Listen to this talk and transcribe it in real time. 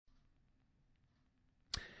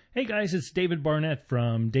Hey guys, it's David Barnett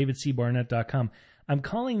from davidcbarnett.com. I'm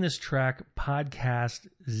calling this track Podcast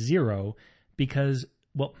Zero because,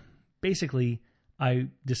 well, basically I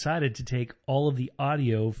decided to take all of the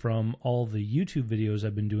audio from all the YouTube videos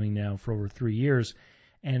I've been doing now for over 3 years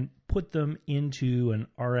and put them into an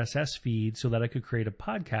RSS feed so that I could create a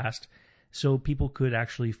podcast so people could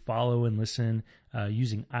actually follow and listen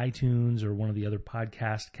using iTunes or one of the other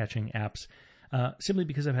podcast catching apps. Simply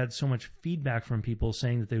because I've had so much feedback from people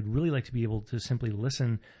saying that they would really like to be able to simply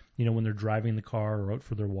listen, when they're driving the car or out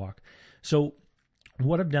for their walk. So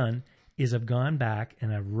what I've done is I've gone back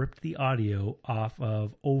and I've ripped the audio off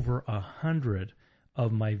of over 100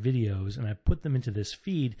 of my videos and I put them into this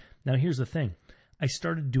feed. Now here's the thing. I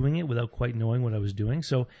started doing it without quite knowing what I was doing.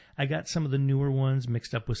 So I got some of the newer ones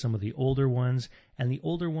mixed up with some of the older ones, and the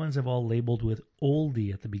older ones I've all labeled with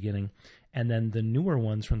oldie at the beginning. And then the newer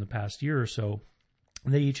ones from the past year or so,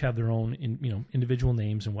 they each have their own, individual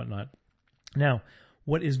names and whatnot. Now,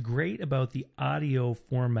 what is great about the audio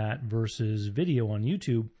format versus video on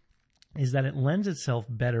YouTube is that it lends itself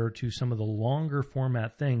better to some of the longer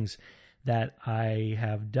format things that I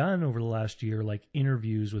have done over the last year, like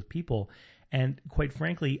interviews with people. And quite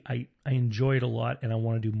frankly, I enjoy it a lot and I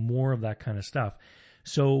want to do more of that kind of stuff.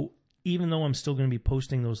 So even though I'm still going to be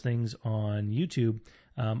posting those things on YouTube,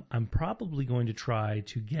 I'm probably going to try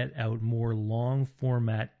to get out more long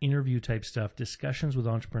format interview type stuff, discussions with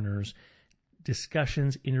entrepreneurs,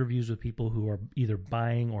 interviews with people who are either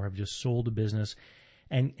buying or have just sold a business,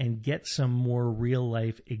 and get some more real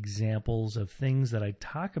life examples of things that I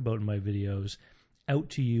talk about in my videos out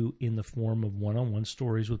to you in the form of one-on-one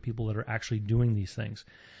stories with people that are actually doing these things.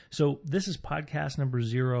 So this is podcast number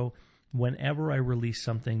 0. Whenever I release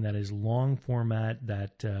something that is long format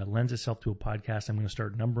that lends itself to a podcast, I'm going to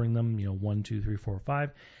start numbering them, 1, 2, 3, 4,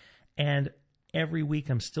 5. And every week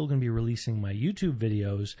I'm still going to be releasing my YouTube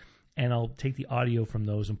videos, and I'll take the audio from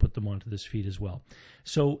those and put them onto this feed as well.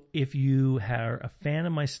 So if you are a fan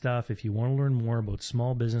of my stuff, if you want to learn more about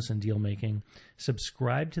small business and deal making,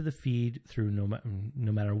 subscribe to the feed through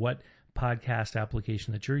no matter what podcast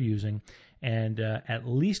application that you're using. And at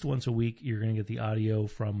least once a week, you're going to get the audio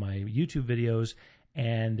from my YouTube videos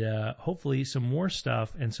and hopefully some more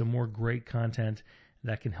stuff and some more great content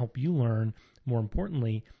that can help you learn. More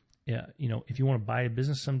importantly, if you want to buy a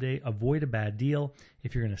business someday, avoid a bad deal.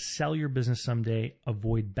 If you're going to sell your business someday,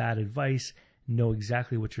 avoid bad advice. Know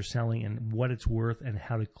exactly what you're selling and what it's worth and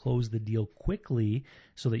how to close the deal quickly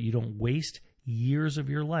so that you don't waste years of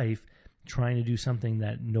your life trying to do something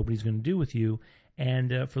that nobody's going to do with you.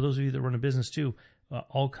 And for those of you that run a business too,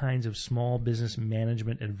 all kinds of small business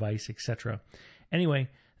management advice, etc. Anyway,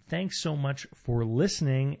 thanks so much for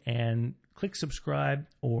listening, and click subscribe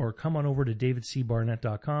or come on over to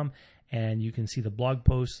davidcbarnett.com and you can see the blog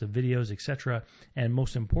posts, the videos, etc. And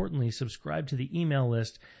most importantly, subscribe to the email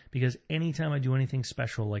list, because anytime I do anything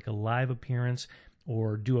special like a live appearance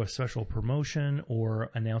or do a special promotion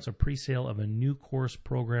or announce a pre-sale of a new course,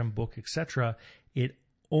 program, book, etc., it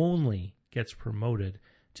only gets promoted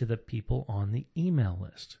to the people on the email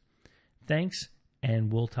list. Thanks,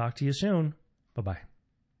 and we'll talk to you soon. Bye-bye.